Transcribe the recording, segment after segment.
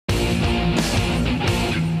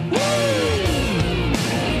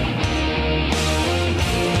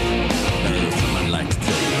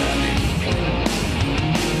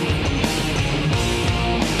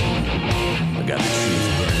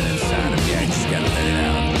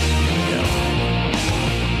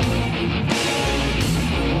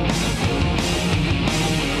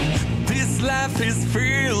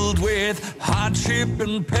hardship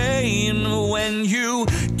and pain. When you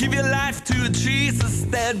give your life to Jesus,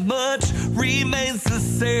 that much remains the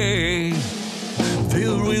same.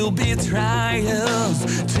 There will be trials,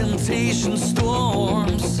 temptation,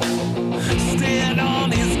 storms. Stand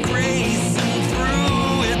on His grace and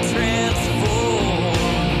through it transform.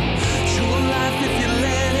 Your life, if you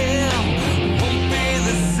let Him, won't be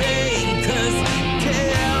the same, 'cause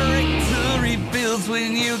character rebuilds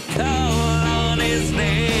when you call on His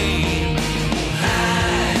name.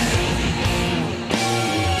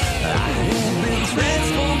 I have been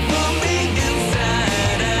transformed from the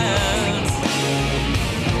inside out.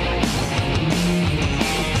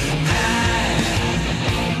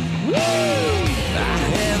 I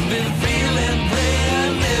have been feeling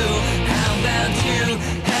brand new. How about you?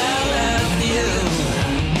 How about you?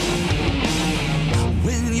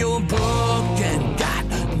 When you're broken, got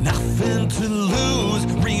nothing to lose,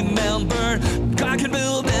 remember, God can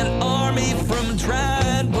build an army from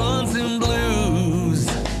dried bones and blues.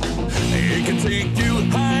 It can take you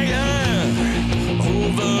higher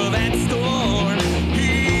over that storm.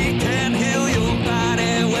 He can heal your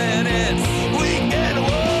body when it's weak and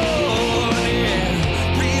worn.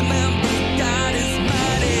 Yeah. Remember, God is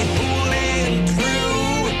mighty, holy and true.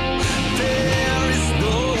 There is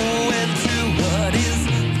no end to what His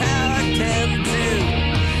power can do.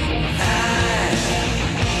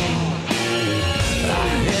 I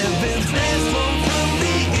have been transformed from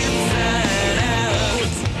the inside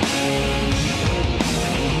out.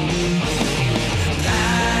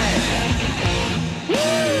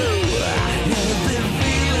 I have been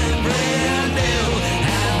feeling brand new.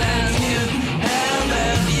 How about you? How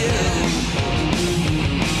about you?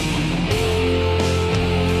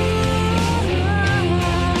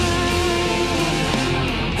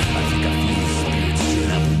 I think I feel the Spirit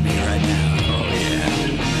stirring up in me right now. Oh yeah.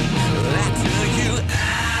 I tell you,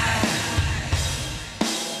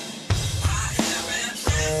 I have been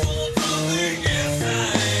transformed from the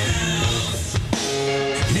inside out.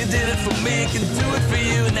 You did it for me, can do it for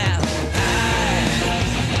you now.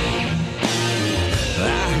 I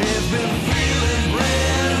have been feeling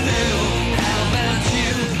brand new. How about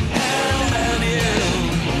you? How about you?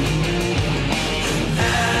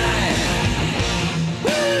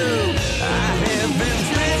 I have been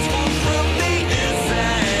transformed from the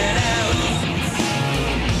inside out.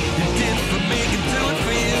 You did it for me, can do it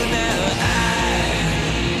for you now.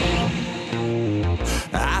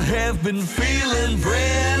 I have been feeling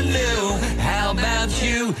brand new. How about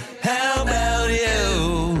you? How about